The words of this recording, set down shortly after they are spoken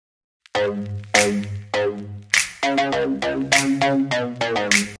So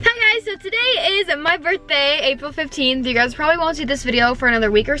today is my birthday, April 15th. You guys probably won't see this video for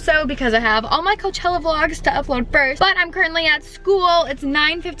another week or so because I have all my Coachella vlogs to upload first. But I'm currently at school. It's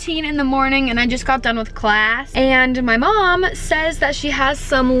 9:15 in the morning and I just got done with class. And my mom says that she has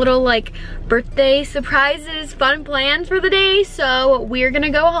some little like birthday surprises, fun plans for the day. So we're gonna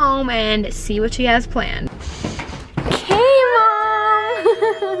go home and see what she has planned. Okay,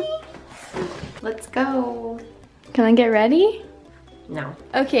 Mom. Let's go. Can I get ready? No.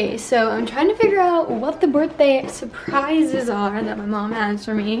 Okay, so I'm trying to figure out what the birthday surprises are that my mom has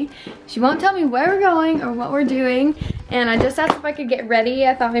for me. She won't tell me where we're going or what we're doing, and I just asked if I could get ready.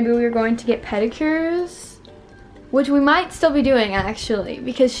 I thought maybe we were going to get pedicures, which we might still be doing actually,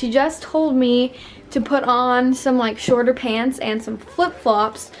 because she just told me to put on some like shorter pants and some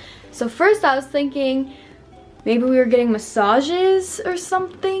flip-flops. So first I was thinking maybe we were getting massages or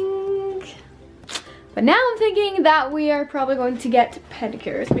something. But now I'm thinking that we are probably going to get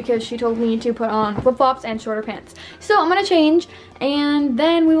pedicures because she told me to put on flip-flops and shorter pants. So I'm gonna change and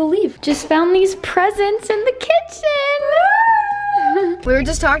then we will leave. Just found these presents in the kitchen. We were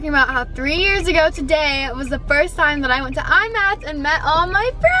just talking about how 3 years ago today was the first time that I went to IMATS and met all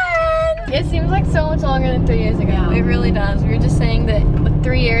my friends. It seems like so much longer than 3 years ago. Yeah. It really does. We were just saying that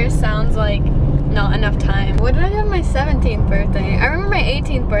 3 years sounds like not enough time. What did I do on my 17th birthday? I remember my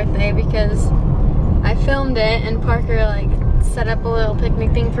 18th birthday because I filmed it and Parker like set up a little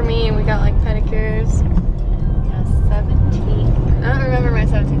picnic thing for me and we got like pedicures. Yeah, 17th. I don't remember my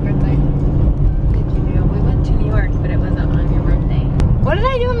 17th birthday. Did you know we went to New York, but it wasn't on your birthday? What did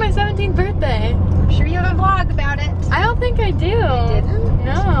I do on my 17th birthday? I'm sure you have a vlog about it. I don't think I do. You didn't?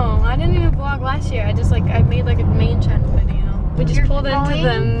 No, I didn't even vlog last year. I just like, I made like a main channel video. We just pulled into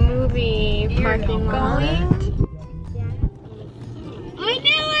the movie parking lot. I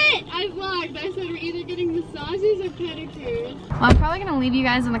knew it! I vlogged. I said we're either getting massages or pedicures. Well, I'm probably gonna leave you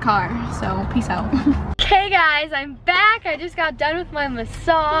guys in the car, so peace out. Okay guys, I'm back. I just got done with my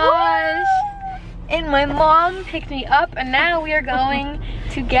massage. And my mom picked me up and now we are going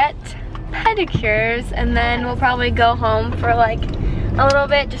to get pedicures and then we'll probably go home for like a little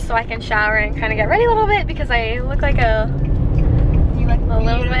bit just so I can shower and kind of get ready a little bit because I look like a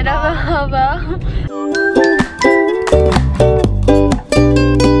little bit of a hobo.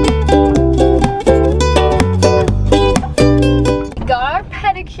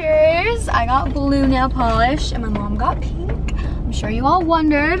 I got blue nail polish and my mom got pink. I'm sure you all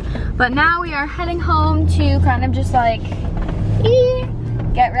wondered, but now we are heading home to kind of just like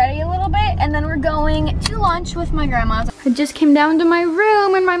get ready a little bit and then we're going to lunch with my grandma. I just came down to my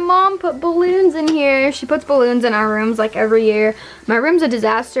room and my mom put balloons in here. She puts balloons in our rooms like every year. My room's a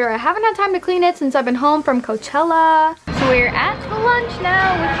disaster. I haven't had time to clean it since I've been home from Coachella. So we're at lunch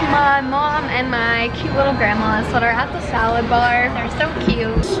now with my mom and my cute little grandmas that are at the salad bar. They're so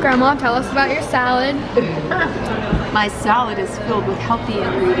cute. Grandma, tell us about your salad. My salad is filled with healthy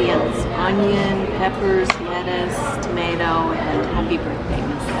ingredients. Onion, peppers, lettuce, tomato, and happy birthday,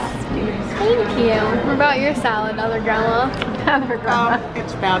 Miss Aspyn. Thank you. What about your salad, other grandma? Other grandma.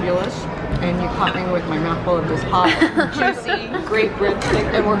 It's fabulous. And you caught me with my mouth full of this hot, juicy, great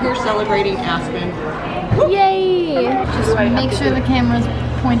breadstick. And we're here celebrating Aspyn. Yay! Just make sure the camera's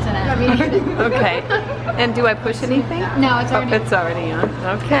pointed at me. Okay. And do I push anything? No, it's already. It's already on.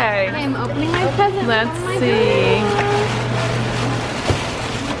 Okay. I'm opening my present. Let's see.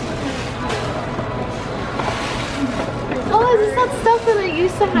 Oh, is this that stuff that I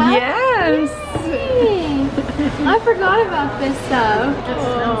used to have? Yes. I forgot about this stuff.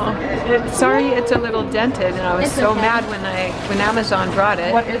 Oh. Sorry, it's a little dented, and I was so mad when Amazon brought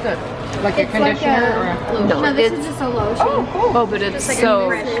it. What is it? Like a conditioner or a lotion? No, this is just a lotion. Oh, cool. Oh, but it's so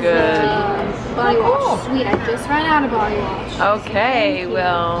good. Body wash. Sweet, I just ran out of body wash. Okay,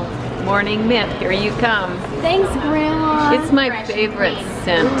 well, morning mint, here you come. Thanks, Grandma. It's my favorite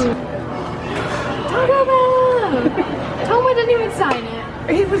scent. Taco Bell! Toma didn't even sign it.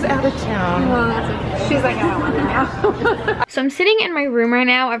 He was out of town. Well, that's okay. She's like, I don't want it now. So I'm sitting in my room right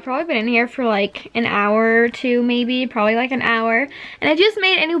now. I've probably been in here for like an hour or two, maybe, probably like an hour. And I just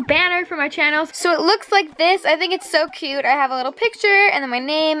made a new banner for my channel. So it looks like this. I think it's so cute. I have a little picture and then my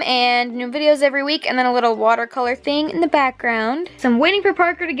name and new videos every week and then a little watercolor thing in the background. So I'm waiting for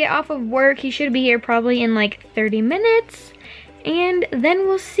Parker to get off of work. He should be here probably in like 30 minutes. And then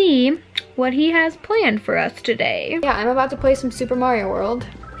we'll see what he has planned for us today. Yeah, I'm about to play some Super Mario World.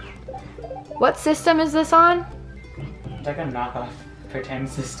 What system is this on? It's like a knockoff pretend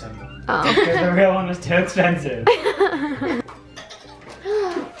system. Oh. Because the real one was too expensive. My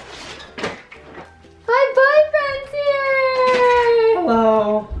boyfriend's here!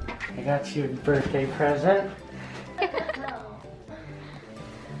 Hello. I got you a birthday present. What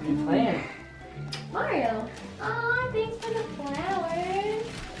are you playing? Mario. Aw, thanks for the flowers.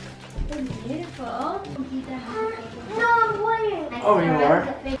 They're beautiful. No, I'm playing. Oh, you are?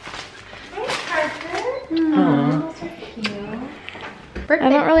 Thanks, Parker. Aww. Those are cute. I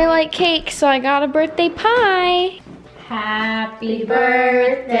don't really like cake, so I got a birthday pie. Happy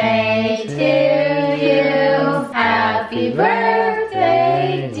birthday to you. Happy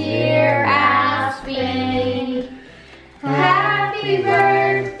birthday, dear Aspyn. Happy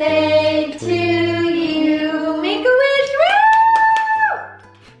birthday to you. Make a wish.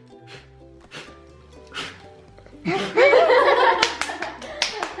 Woo!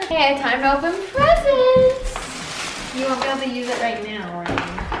 Okay, time to open presents. You won't be able to use it right now, right?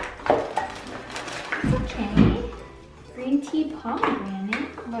 It's okay. Green tea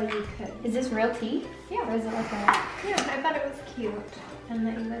pomegranate. Well, you could. Is this real tea? Yeah. Or is it like a... Yeah, I thought it was cute. And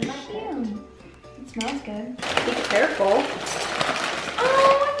that you would like it. It smells good. Be careful.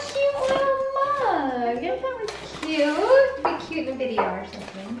 Oh, a cute little mug. I thought it was cute. It'd be cute in a video or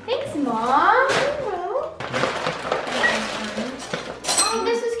something. Thanks, Mom. Oh,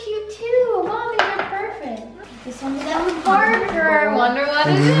 this is cute too. Mom, these are perfect. This one's from Parker. Wonder what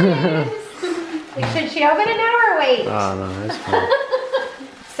it is. Like, should she open it now or wait? Oh no, that's fine.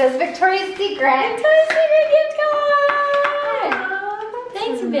 Says Victoria's Secret. Victoria's Secret gift card.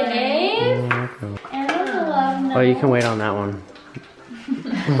 Thanks, babe. And I love them. Oh, you can wait on that one. You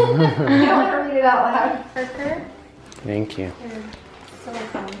don't want to read it out loud. Parker. Thank you. So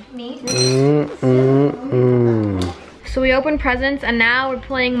fun. Me. So we opened presents and now we're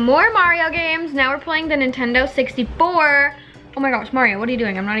playing more Mario games. Now we're playing the Nintendo 64. Oh my gosh, Mario, what are you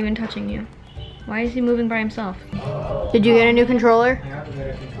doing? I'm not even touching you. Why is he moving by himself? Did you get a new controller? I got the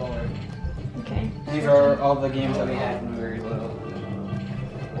better controller. Okay. These are all the games that we had when we were little.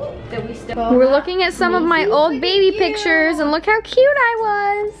 We're looking at some of my old baby pictures and look how cute I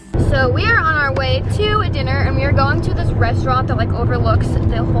was. So we are on our way to a dinner and we are going to this restaurant that like overlooks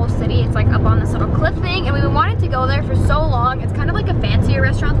the whole city. It's like up on this little cliff thing and we've been wanting to go there for so long. It's kind of like a fancier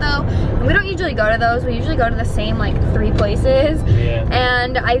restaurant though. And we don't usually go to those. We usually go to the same like 3 places. Yeah.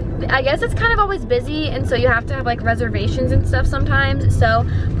 And I guess it's kind of always busy and so you have to have like reservations and stuff sometimes. So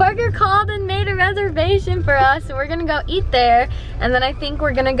Parker called and made a reservation for us and we're gonna go eat there. And then I think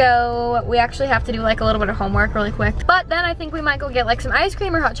we're gonna go, we actually have to do like a little bit of homework really quick. But then I think we might go get like some ice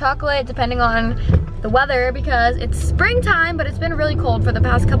cream or hot chocolate depending on the weather because it's springtime but it's been really cold for the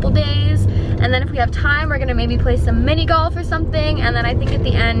past couple days. And then if we have time we're gonna maybe play some mini golf or something and then I think at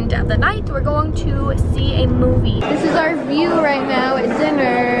the end of the night we're going to see a movie. This is our view right now at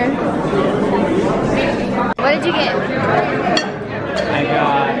dinner. What did you get? I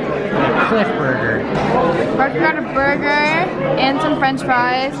got a Cliff Burger. Parker got a burger and some french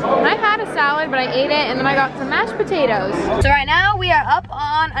fries. And I had a salad, but I ate it, and then I got some mashed potatoes. So right now, we are up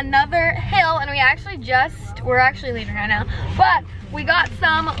on another hill, and we're actually leaving right now. But we got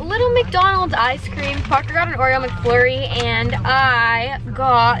some little McDonald's ice cream. Parker got an Oreo McFlurry, and I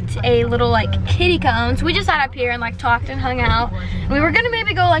got a little like kitty cone. So we just sat up here and like talked and hung out. And we were gonna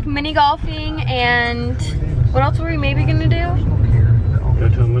maybe go like mini golfing, and what else were we maybe gonna do? Go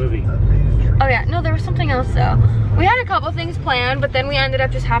to a movie. Oh yeah, no, there was something else though. We had a couple things planned, but then we ended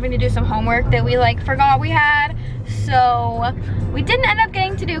up just having to do some homework that we like forgot we had. So we didn't end up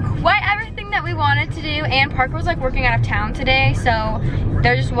getting to do quite everything that we wanted to do, and Parker was like working out of town today, so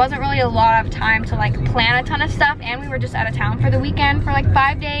there just wasn't really a lot of time to like plan a ton of stuff, and we were just out of town for the weekend for like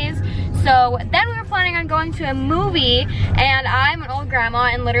 5 days. So then we were planning on going to a movie, and I'm an old grandma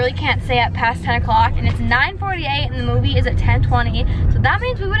and literally can't stay up past 10 o'clock, and it's 9:48 and the movie is at 10:20. So that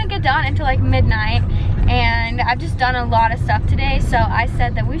means we wouldn't get done until like midnight, and I've just done a lot of stuff today, so I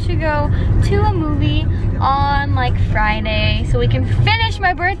said that we should go to a movie on like Friday so we can finish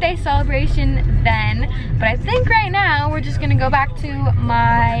my birthday celebration then. But I think right now we're just gonna go back to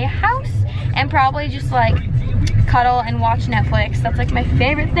my house and probably just like cuddle and watch Netflix. That's like my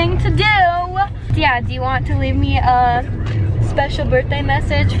favorite thing to do. Yeah, do you want to leave me a special birthday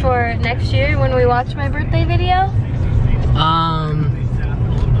message for next year when we watch my birthday video?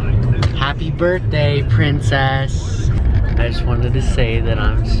 Happy birthday, princess. I just wanted to say that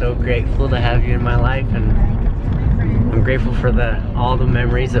I'm so grateful to have you in my life, and I'm grateful for all the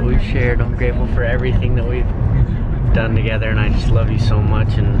memories that we've shared. I'm grateful for everything that we've done together, and I just love you so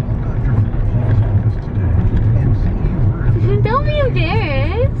much. And Don't be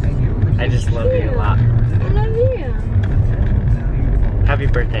embarrassed. I just love you a lot. I love you. Happy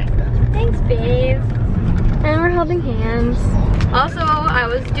birthday. Thanks, babe. And we're holding hands. Also, I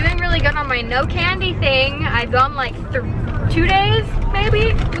was doing really good on my no candy thing. I've gone like 2 days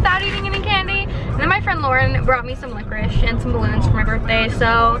maybe without not eating any candy. And then my friend Lauren brought me some licorice and some balloons for my birthday.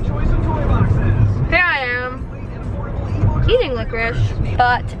 So here I am eating licorice.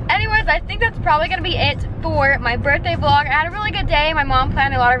 But anyways, I think that's probably gonna be it for my birthday vlog. I had a really good day. My mom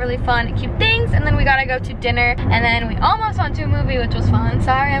planned a lot of really fun, cute things, and then we gotta go to dinner, and then we almost went to a movie, which was fun.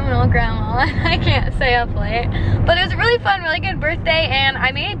 Sorry, I'm an old grandma. I can't stay up late. But it was a really fun, really good birthday, and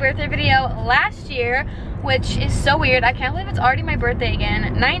I made a birthday video last year, which is so weird. I can't believe it's already my birthday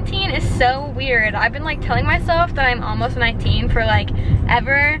again. 19 is so weird. I've been like telling myself that I'm almost 19 for like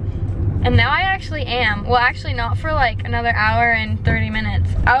ever. And now I actually am. Well, actually not for like another hour and 30 minutes.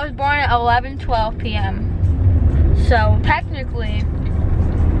 I was born at 11:12 p.m. So technically,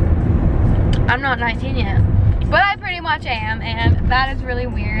 I'm not 19 yet. But I pretty much am, and that is really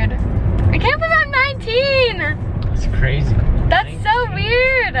weird. I can't believe I'm 19! It's crazy. That's so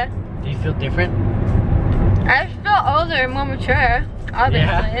weird. Do you feel different? I just feel older and more mature, obviously.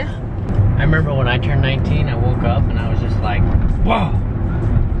 Yeah. I remember when I turned 19, I woke up and I was just like, whoa!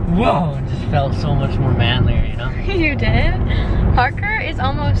 Whoa, it just felt so much more manlier, you know? You did? Parker is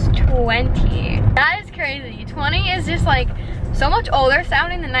almost 20. That is crazy. 20 is just like so much older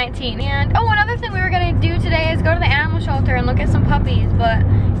sounding than 19. And oh, another thing we were gonna do today is go to the animal shelter and look at some puppies, but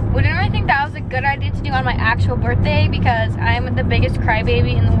we didn't really think that was a good idea to do on my actual birthday because I'm the biggest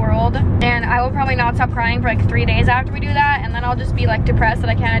crybaby in the world, and I will probably not stop crying for like 3 days after we do that, and then I'll just be like depressed that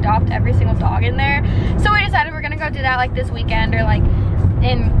I can't adopt every single dog in there. So we decided we're gonna go do that like this weekend, or like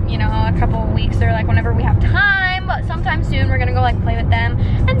in, you know, a couple of weeks, or like whenever we have time, but sometime soon we're gonna go like play with them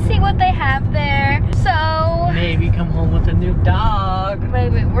and see what they have there. So maybe come home with a new dog.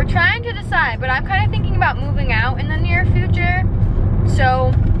 Maybe. We're trying to decide, but I'm kind of thinking about moving out in the near future.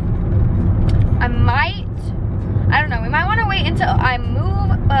 So I don't know, we might want to wait until I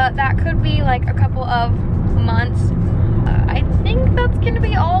move, but that could be like a couple of months. I think that's gonna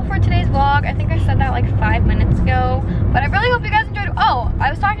be all for today's vlog. I think I said that like 5 minutes ago, but I really hope you guys enjoyed it. Oh, I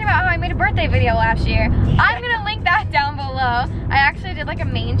was talking about how I made a birthday video last year. I'm gonna link that down below. I actually did like a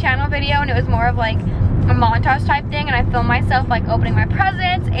main channel video, and it was more of like a montage type thing, and I filmed myself like opening my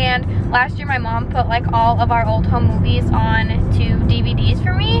presents. And last year my mom put like all of our old home movies on to DVDs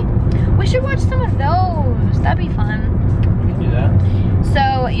for me. We should watch some of those. That'd be fun. We can do that.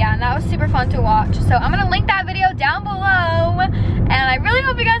 So yeah, and that was super fun to watch. So I'm gonna link that video down below. And I really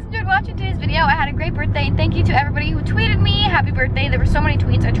hope you guys enjoyed watching today's video. I had a great birthday, and thank you to everybody who tweeted me happy birthday. There were so many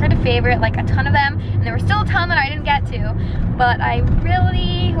tweets. I tried to favorite like a ton of them, and there were still a ton that I didn't get to. But I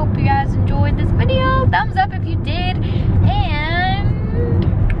really hope you guys enjoyed this video. Thumbs up if you did, and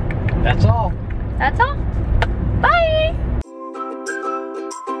that's all.